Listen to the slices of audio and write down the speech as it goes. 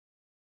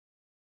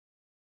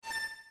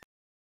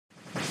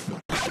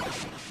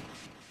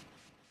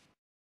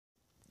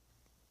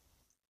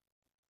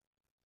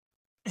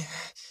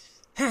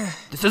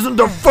This isn't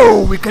a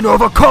foe we can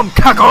overcome,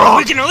 Kakarot!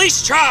 We can at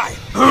least try!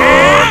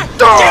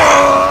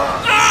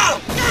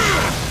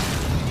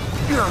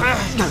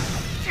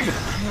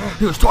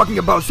 He was talking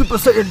about Super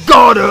Saiyan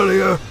God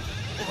earlier.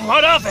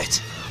 What of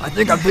it? I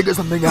think I figured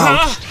something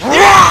out.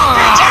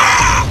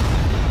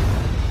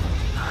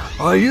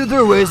 Are you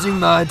through wasting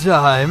my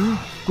time?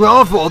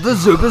 Growl for the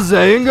Super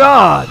Saiyan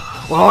God!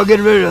 Well, I'll get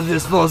rid of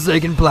this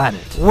forsaken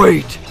planet.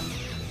 Wait!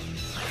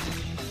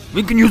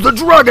 We can use the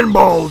Dragon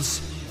Balls!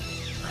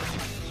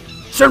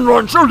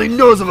 Shenron surely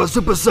knows of a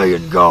Super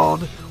Saiyan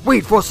God.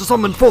 Wait for us to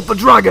summon forth the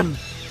dragon,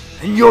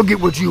 and you'll get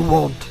what you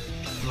want.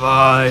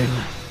 Fine.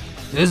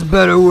 This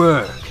better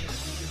work.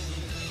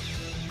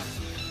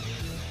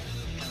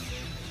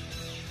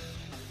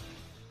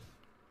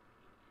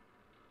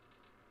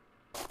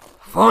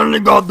 Finally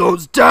got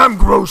those damn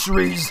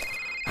groceries.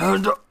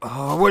 And,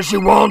 what does she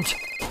want?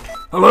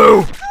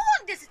 Hello? How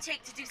long does it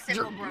take to do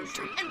simple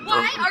grocery? And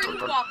why are you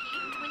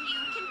walking when you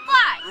can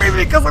fly?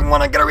 Maybe because I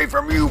want to get away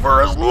from you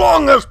for as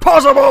long as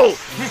possible!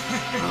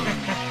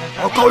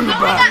 I'll call you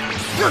back.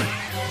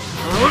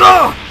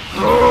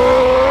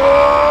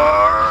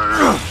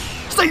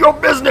 Say your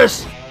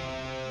business!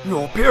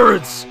 Your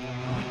appearance.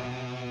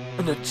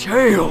 And the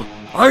tail.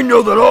 I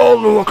know that all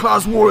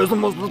lower-class warriors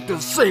almost look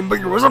the same, but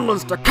your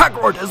resemblance to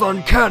Kakarot is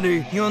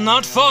uncanny. You're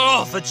not far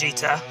off,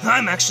 Vegeta.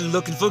 I'm actually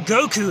looking for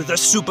Goku, the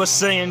Super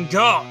Saiyan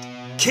God.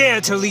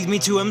 Care to lead me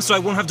to him so I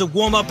won't have to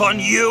warm up on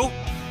you?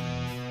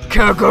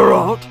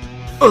 Kakarot?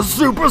 A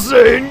Super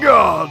Saiyan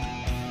God?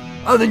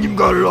 I think you've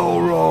got it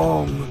all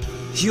wrong.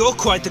 You're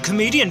quite the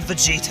comedian,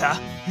 Vegeta.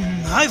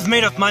 I've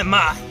made up my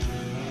mind.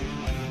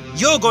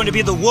 You're going to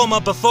be the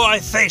warm-up before I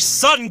face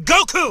Son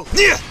Goku!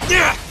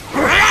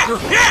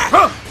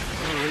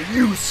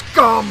 You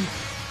scum!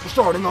 You're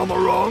starting on the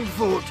wrong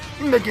foot.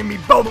 You're making me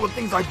bother with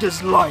things I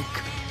dislike.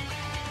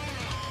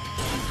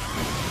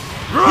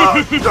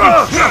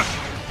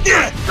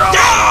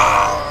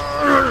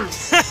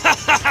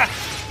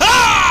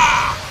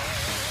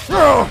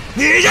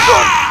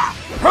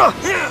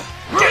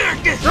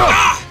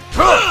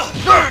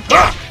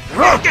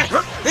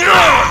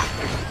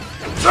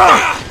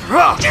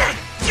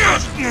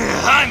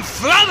 I'm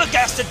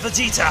flabbergasted,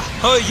 Vegeta!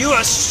 Oh, you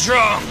are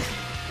strong!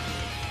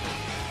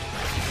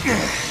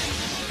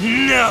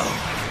 No!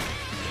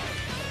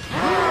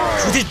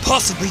 Could it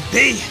possibly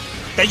be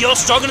that you're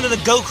stronger than the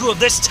Goku of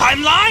this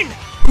timeline?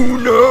 Who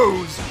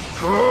knows?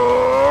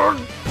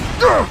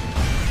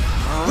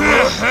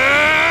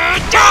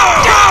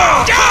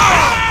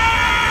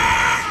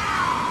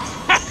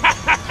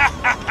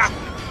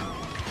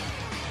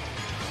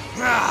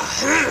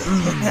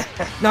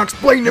 Now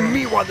explain to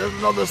me why there's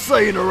another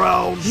Saiyan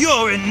around.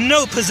 You're in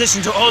no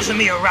position to alter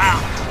me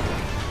around.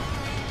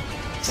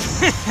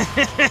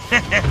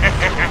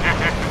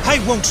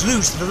 I won't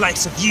lose to the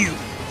likes of you.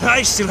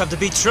 I still have to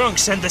beat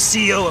Trunks and the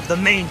CEO of the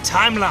main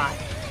timeline.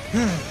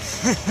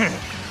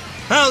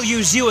 I'll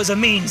use you as a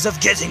means of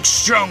getting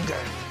stronger.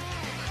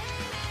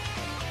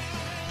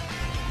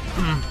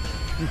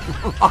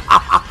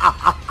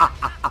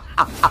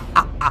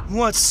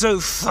 What's so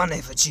funny,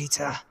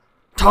 Vegeta?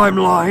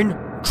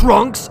 Timeline?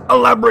 Trunks?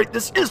 Elaborate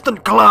this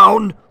instant,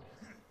 clown!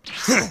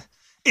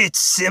 It's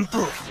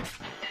simple.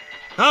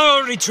 I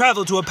already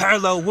traveled to a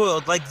parallel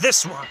world like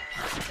this one.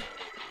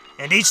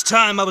 And each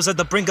time I was at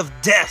the brink of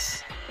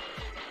death,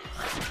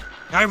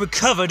 I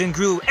recovered and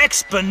grew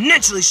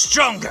exponentially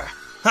stronger.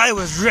 I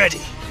was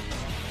ready.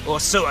 Or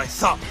so I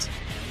thought.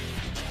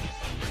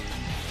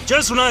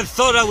 Just when I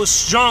thought I was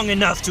strong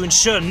enough to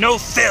ensure no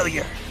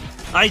failure,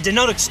 I did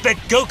not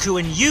expect Goku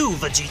and you,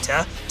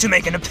 Vegeta, to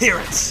make an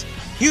appearance.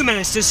 You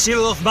managed to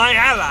seal off my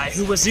ally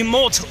who was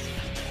immortal.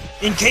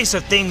 In case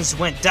of things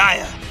went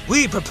dire,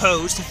 we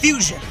proposed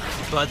fusion,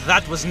 but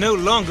that was no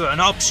longer an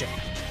option.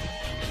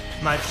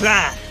 My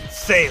plan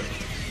failed.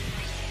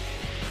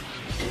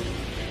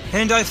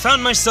 And I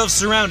found myself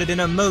surrounded in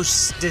a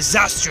most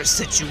disastrous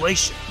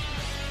situation.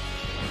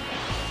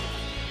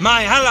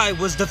 My ally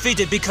was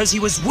defeated because he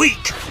was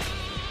weak.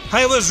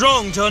 I was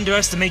wrong to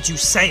underestimate you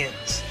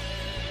Saiyans.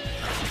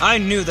 I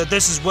knew that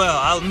this is where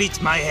I'll meet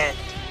my end.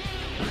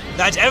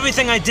 That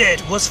everything I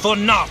did was for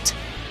naught.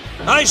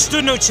 I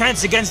stood no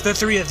chance against the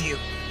three of you.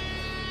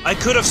 I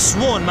could have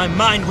sworn my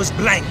mind was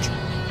blank,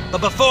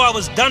 but before I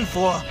was done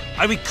for,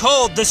 I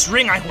recalled this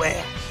ring I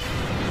wear,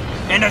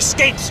 and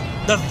escaped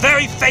the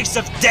very face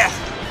of death.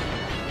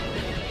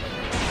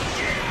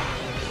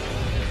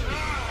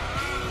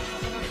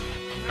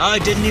 I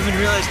didn't even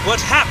realize what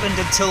happened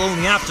until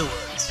only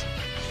afterwards.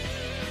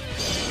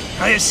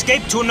 I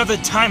escaped to another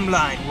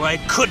timeline where I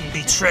couldn't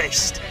be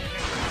traced.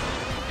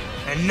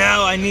 And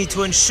now I need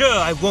to ensure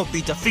I won't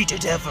be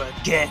defeated ever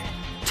again.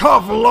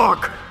 Tough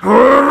luck!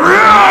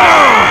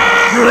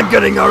 You're not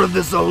getting out of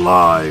this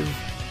alive!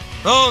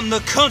 On the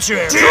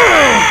contrary,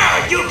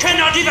 you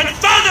cannot even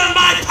fathom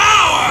my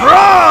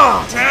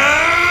power!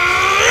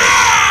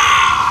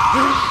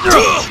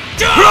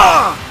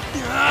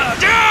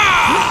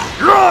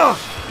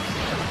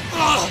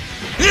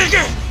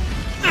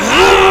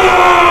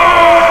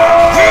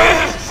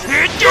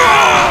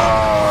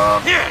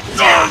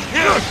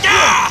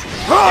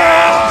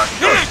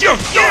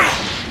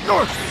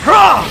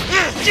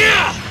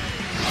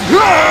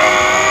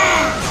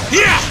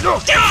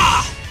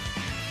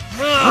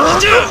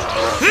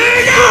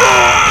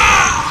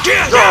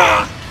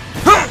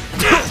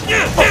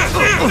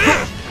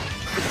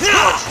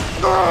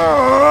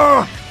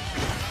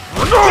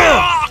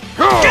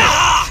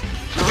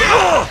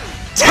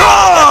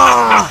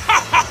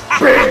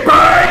 Big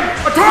Bang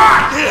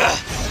Attack!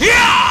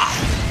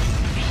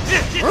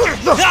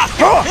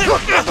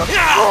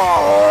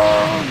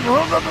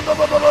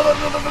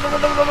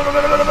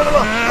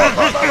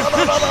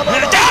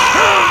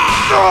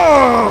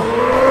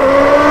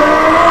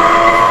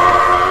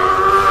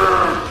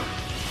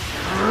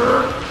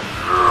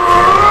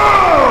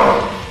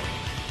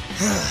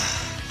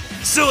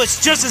 So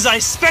it's just as I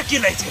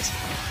speculated.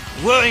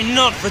 Worry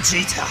not,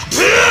 Vegeta.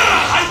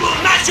 I will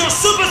match your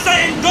Super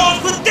Saiyan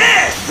God with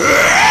this!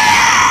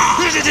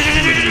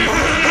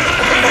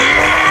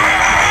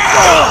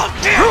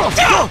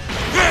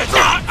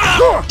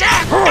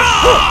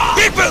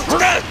 Big boost!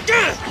 Let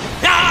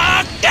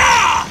go!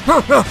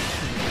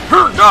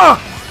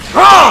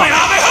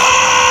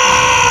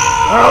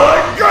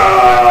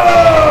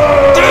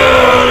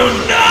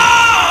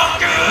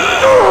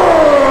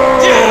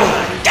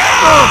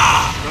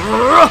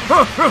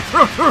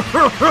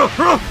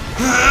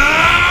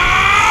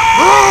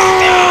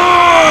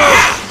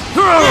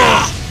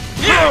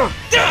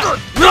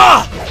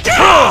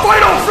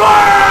 Final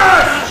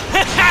Flash!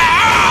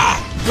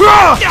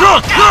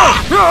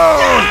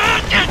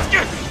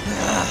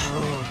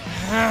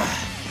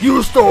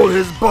 You stole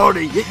his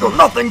body, yet you're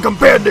nothing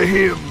compared to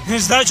him.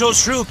 Is that your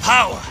true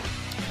power?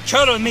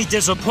 Color me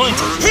disappointed.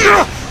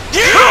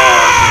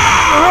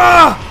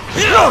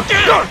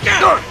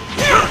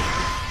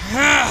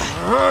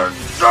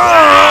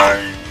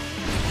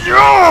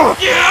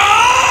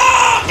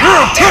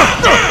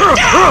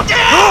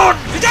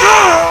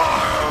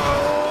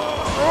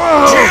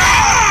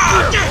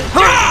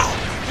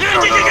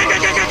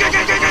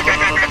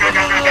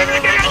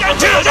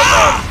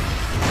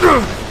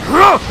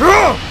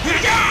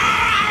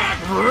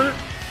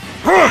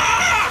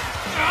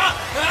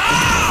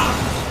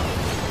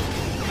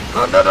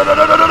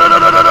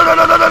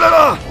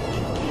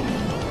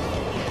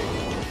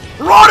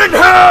 Rot in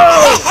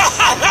hell!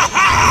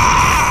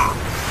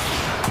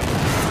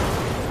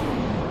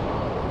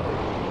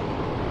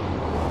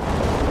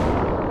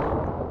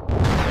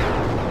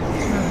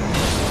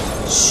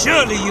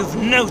 Surely you've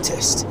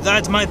noticed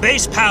that my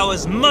base power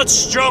is much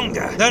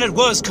stronger than it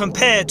was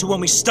compared to when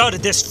we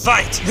started this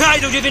fight. I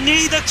don't even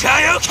need the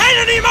Kaioken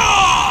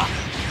anymore!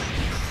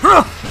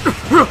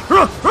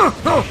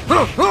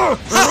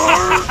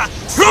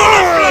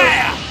 Solar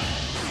Flare!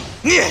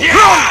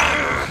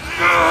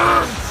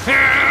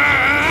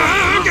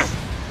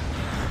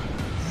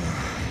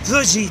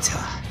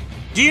 Vegeta,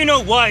 do you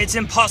know why it's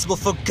impossible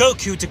for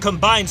Goku to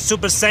combine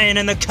Super Saiyan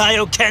and the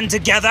Kaioken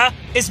together?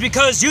 It's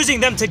because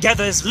using them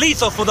together is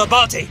lethal for the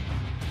body.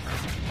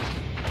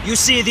 You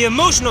see, the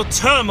emotional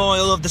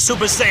turmoil of the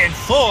Super Saiyan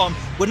form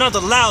would not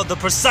allow the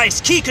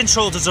precise ki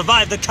control to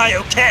survive the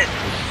Kaioken.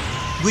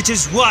 Which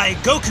is why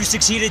Goku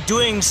succeeded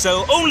doing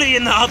so only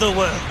in the other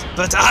world.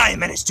 But I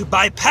managed to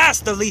bypass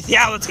the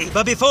lethality.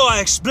 But before I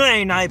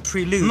explain, I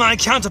prelude. My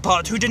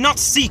counterpart, who did not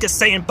seek a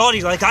Saiyan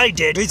body like I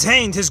did,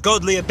 retained his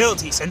godly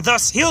abilities and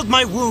thus healed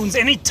my wounds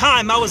any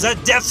time I was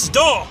at death's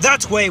door.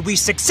 That way, we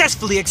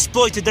successfully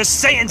exploited the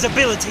Saiyan's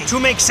ability to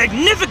make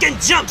significant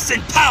jumps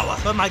in power.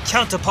 But my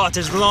counterpart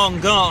is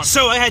long gone,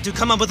 so I had to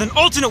come up with an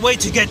alternate way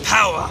to get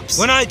power-ups.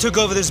 When I took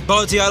over this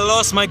body, I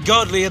lost my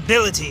godly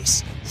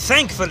abilities.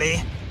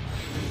 Thankfully,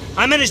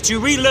 I managed to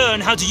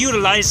relearn how to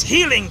utilize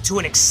healing to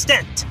an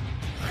extent.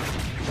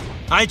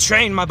 I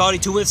trained my body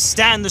to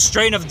withstand the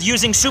strain of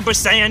using Super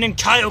Saiyan and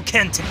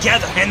Kaioken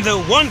together, and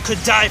though one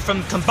could die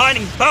from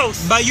combining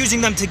both, by using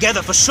them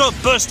together for short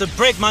bursts to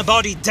break my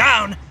body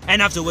down,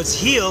 and afterwards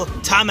heal,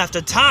 time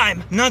after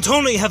time, not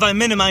only have I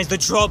minimized the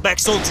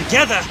drawbacks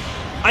altogether,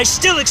 I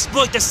still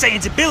exploit the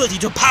Saiyan's ability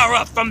to power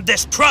up from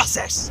this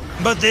process.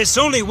 But this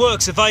only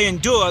works if I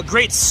endure a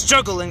great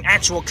struggle in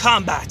actual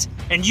combat,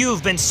 and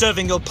you've been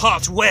serving your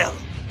part well.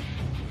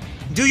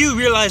 Do you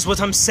realize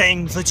what I'm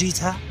saying,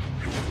 Vegeta?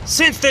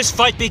 Since this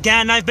fight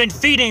began, I've been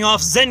feeding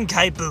off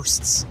Zenkai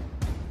boosts.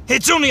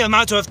 It's only a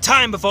matter of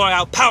time before I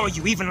outpower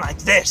you even like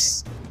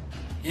this.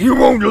 You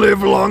won't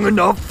live long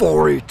enough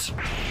for it.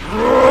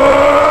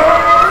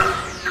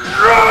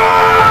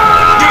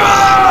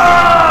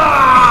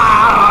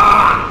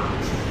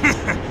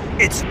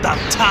 It's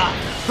about time.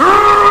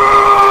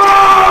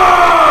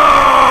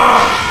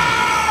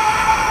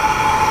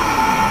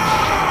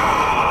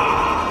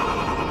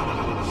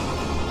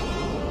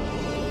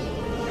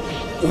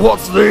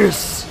 What's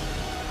this?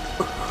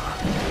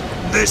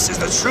 This is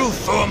the true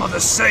form of the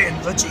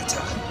Saiyan,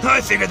 Vegeta. I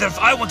figured that if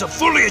I want to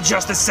fully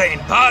adjust the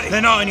Saiyan body,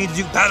 then all I need to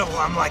do battle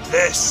while I'm like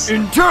this.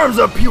 In terms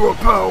of pure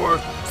power,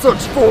 such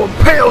form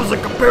pales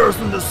in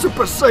comparison to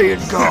Super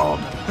Saiyan God.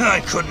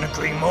 I couldn't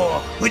agree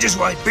more, which is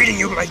why beating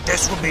you like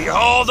this will be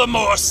all the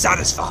more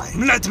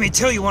satisfying. Let me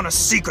tell you on a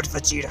secret,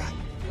 Vegeta.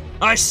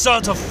 I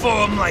sought a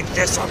form like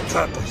this on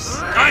purpose.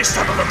 I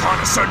stumbled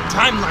upon a certain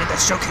timeline that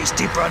showcased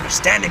deeper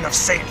understanding of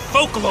Saiyan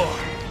folklore.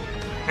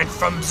 And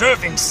from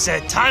observing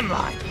said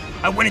timeline,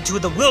 I went into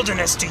the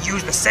wilderness to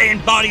use the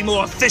Saiyan body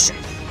more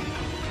efficiently.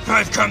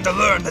 I've come to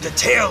learn that the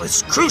tail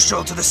is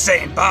crucial to the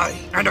Saiyan body,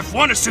 and if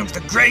one assumes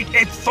the great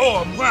ape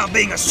form while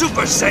being a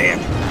Super Saiyan,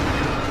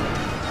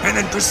 and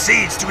then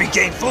proceeds to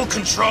regain full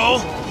control,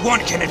 one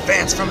can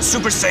advance from a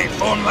Super Saiyan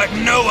form like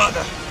no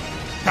other.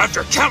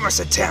 After countless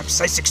attempts,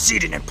 I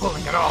succeeded in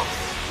pulling it off.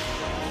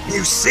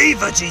 You see,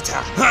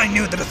 Vegeta, I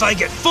knew that if I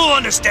get full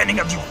understanding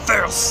of you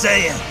feral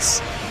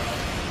Saiyans,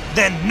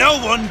 then no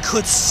one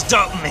could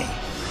stop me.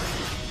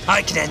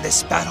 I can end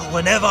this battle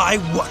whenever I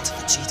want,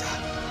 Vegeta.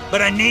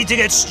 But I need to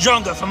get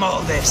stronger from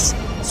all this.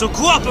 So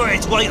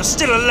cooperate while you're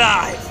still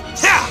alive.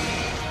 Ha!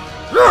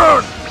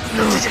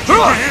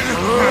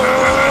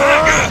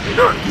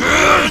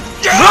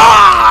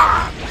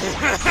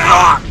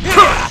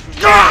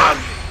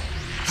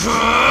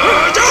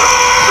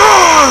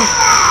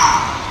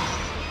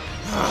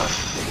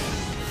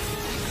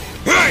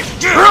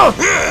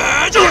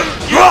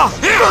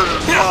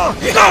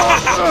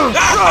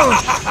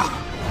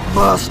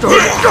 Master!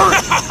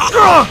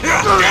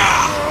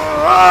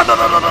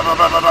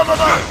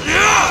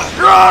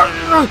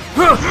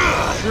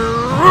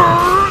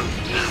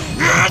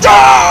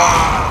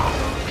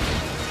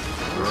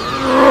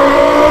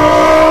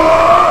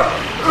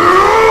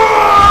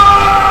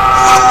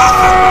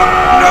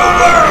 No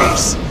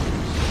worries!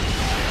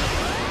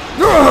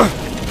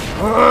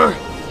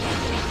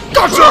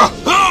 Gotcha!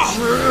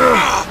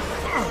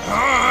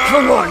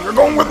 Come on, you're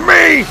going with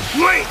me!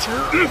 Wait!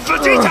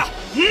 Vegeta!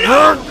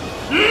 No!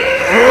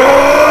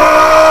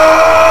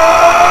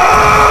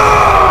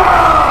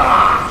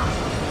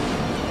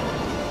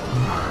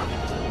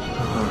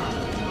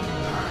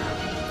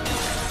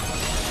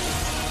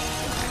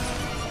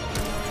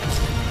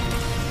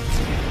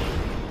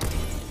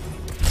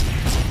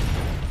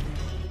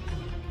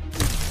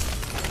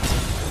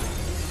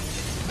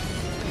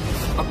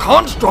 A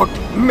construct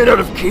made out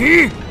of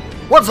ki?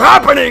 What's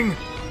happening?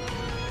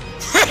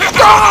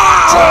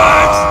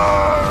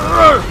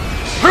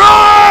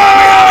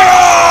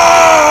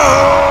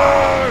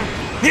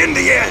 In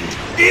the end,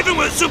 even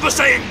with Super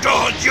Saiyan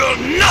God, you're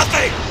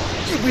nothing!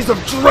 You piece of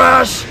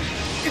trash!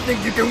 You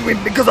think you can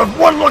win because of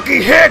one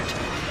lucky hit? Time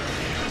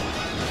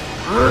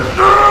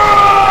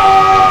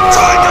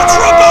to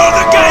drop out of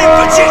the game,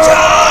 Vegeta!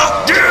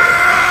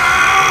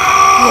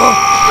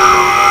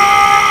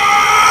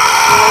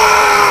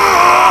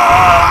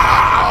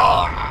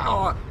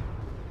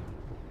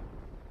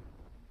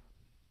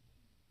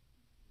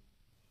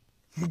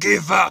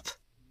 Give up.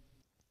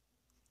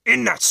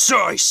 In that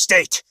sorry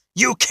state,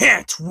 you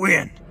can't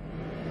win.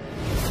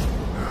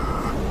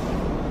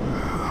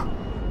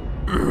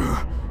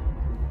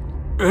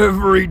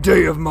 Every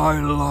day of my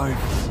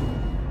life.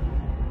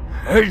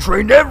 I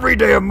trained every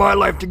day of my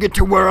life to get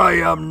to where I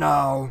am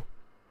now.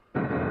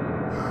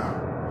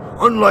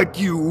 Unlike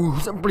you, who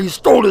simply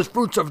stole his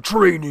fruits of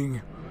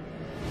training.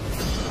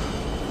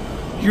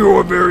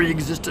 Your very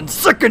existence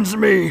sickens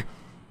me!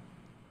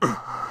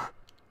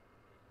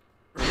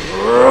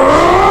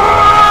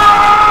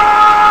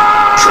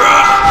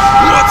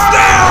 What's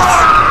that?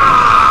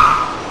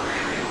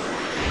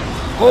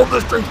 All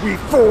the strength we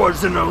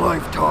forged in a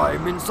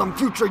lifetime, in some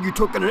future you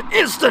took in an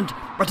instant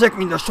by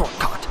taking the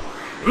shortcut.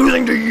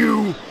 Losing to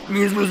you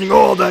means losing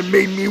all that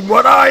made me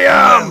what I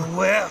am!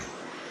 Well,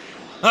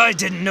 I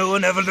didn't know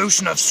an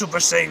evolution of Super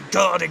Saiyan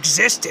God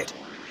existed.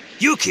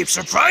 You keep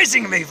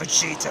surprising me,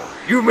 Vegeta.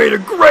 You made a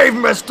grave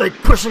mistake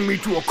pushing me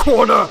to a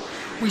corner.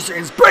 We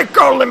Saiyans break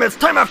our limits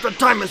time after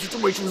time in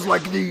situations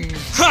like these.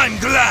 I'm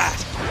glad.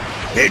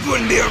 It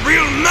wouldn't be a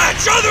real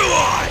match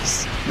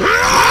otherwise.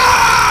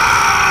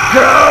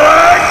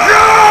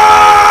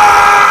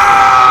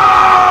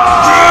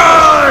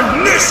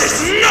 This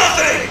is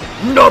nothing!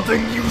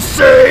 Nothing you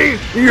say,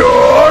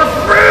 you're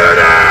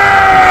finished!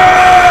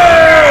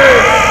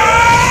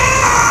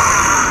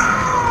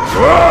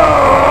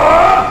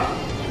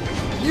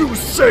 You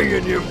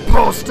Saiyan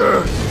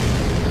imposter!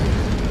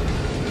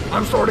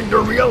 I'm starting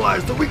to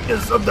realize the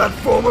weakness of that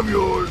form of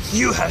yours.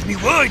 You had me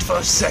worried for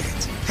a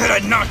second. Had I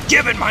not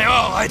given my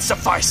all, I'd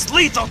suffice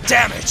lethal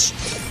damage.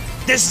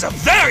 This is a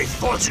very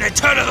fortunate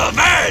turn of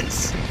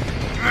events!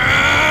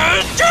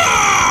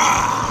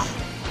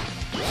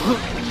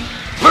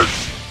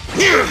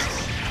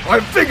 I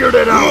figured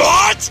it out!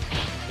 What?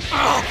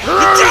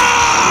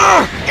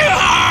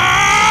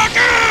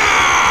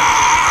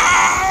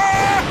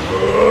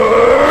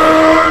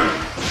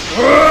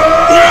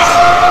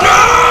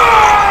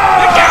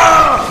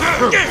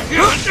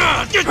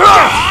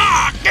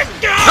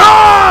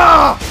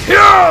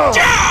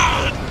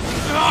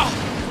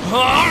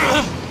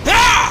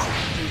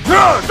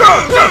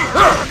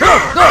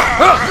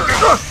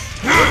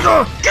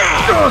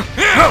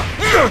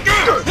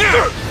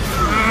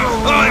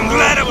 I'm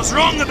glad I was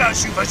wrong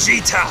about you,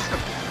 Vegeta!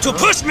 To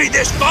push me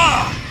this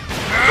far!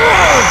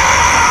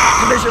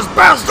 Delicious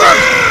bastard!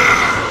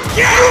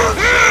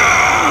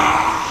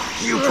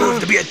 You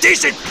proved to be a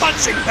decent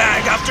punching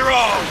bag after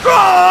all!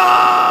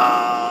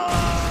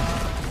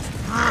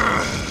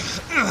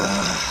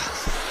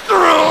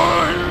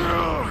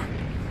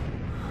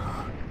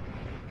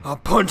 A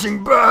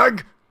punching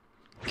bag?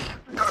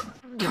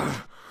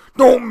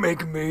 Don't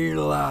make me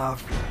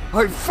laugh.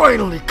 I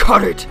finally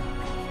cut it.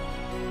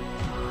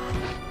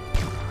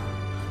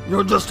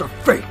 You're just a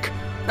fake.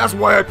 That's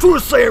why a true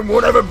Saiyan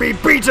won't ever be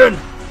beaten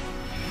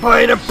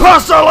by an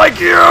imposter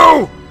like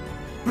you!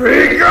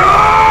 Be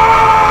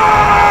gone!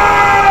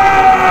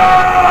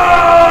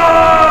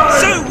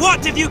 So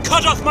what if you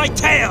cut off my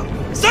tail?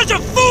 Such a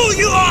fool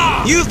you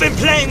are! You've been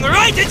playing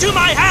right into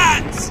my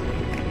hands!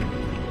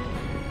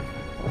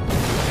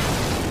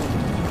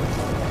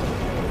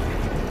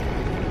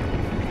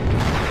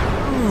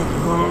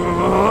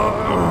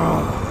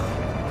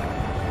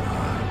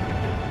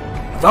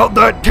 Without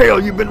that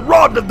tail, you've been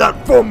robbed of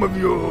that form of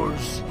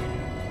yours.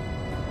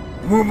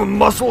 Move a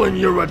muscle and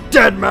you're a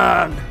dead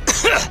man.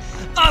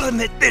 I'll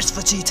admit this,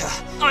 Vegeta.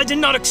 I did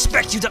not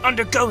expect you to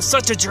undergo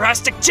such a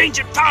drastic change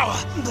in power,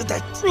 but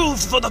that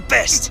proves for the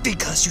best.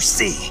 Because you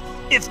see,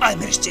 if I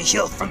managed to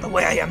heal from the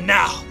way I am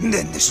now,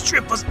 then this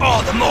trip was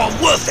all the more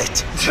worth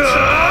it.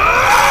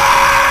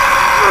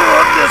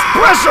 This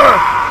pressure!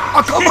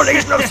 A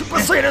combination of Super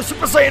Saiyan and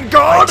Super Saiyan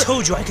God! I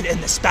told you I could end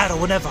this battle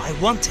whenever I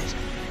wanted.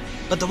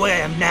 But the way I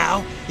am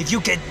now, if you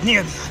get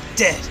near me, I'm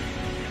dead.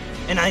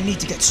 And I need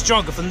to get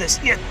stronger from this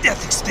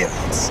near-death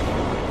experience.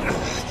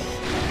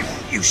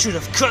 You should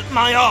have cut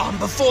my arm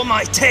before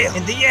my tail.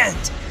 In the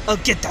end, I'll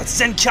get that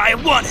Zenkai I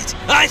wanted.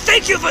 I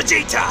thank you,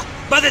 Vegeta!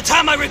 By the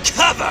time I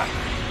recover!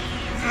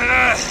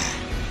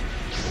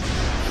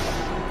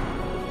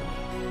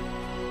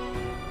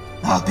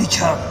 I'll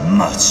become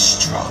much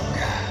stronger.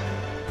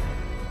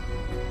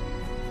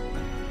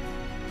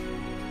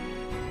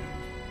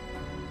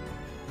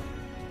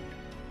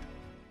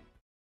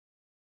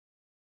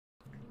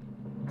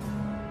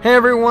 Hey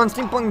everyone,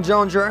 Steampunk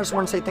Jones here. I just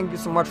want to say thank you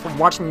so much for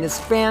watching this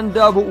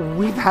Fandub.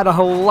 We've had a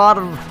whole lot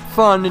of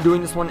fun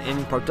doing this one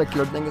in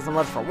particular. Thank you so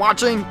much for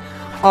watching.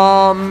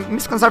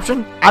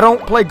 Misconception, I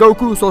don't play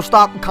Goku, so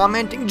stop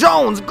commenting.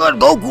 Jones, good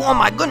Goku, oh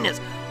my goodness.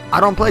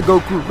 I don't play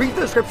Goku. Read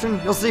the description,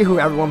 you'll see who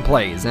everyone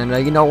plays. And,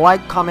 you know,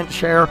 like, comment,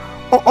 share,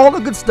 all the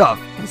good stuff.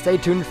 And stay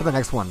tuned for the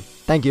next one.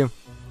 Thank you.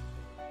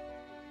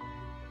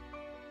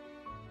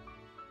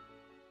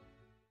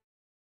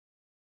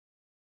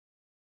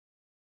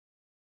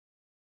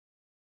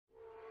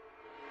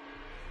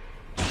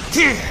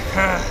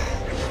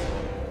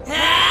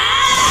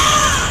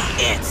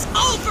 It's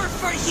over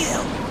for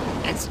you!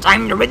 It's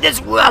time to rid this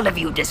world of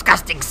you,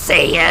 disgusting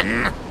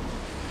Saiyan!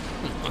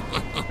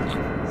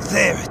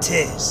 There it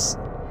is.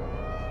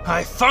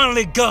 I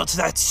finally got to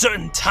that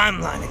certain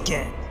timeline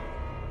again.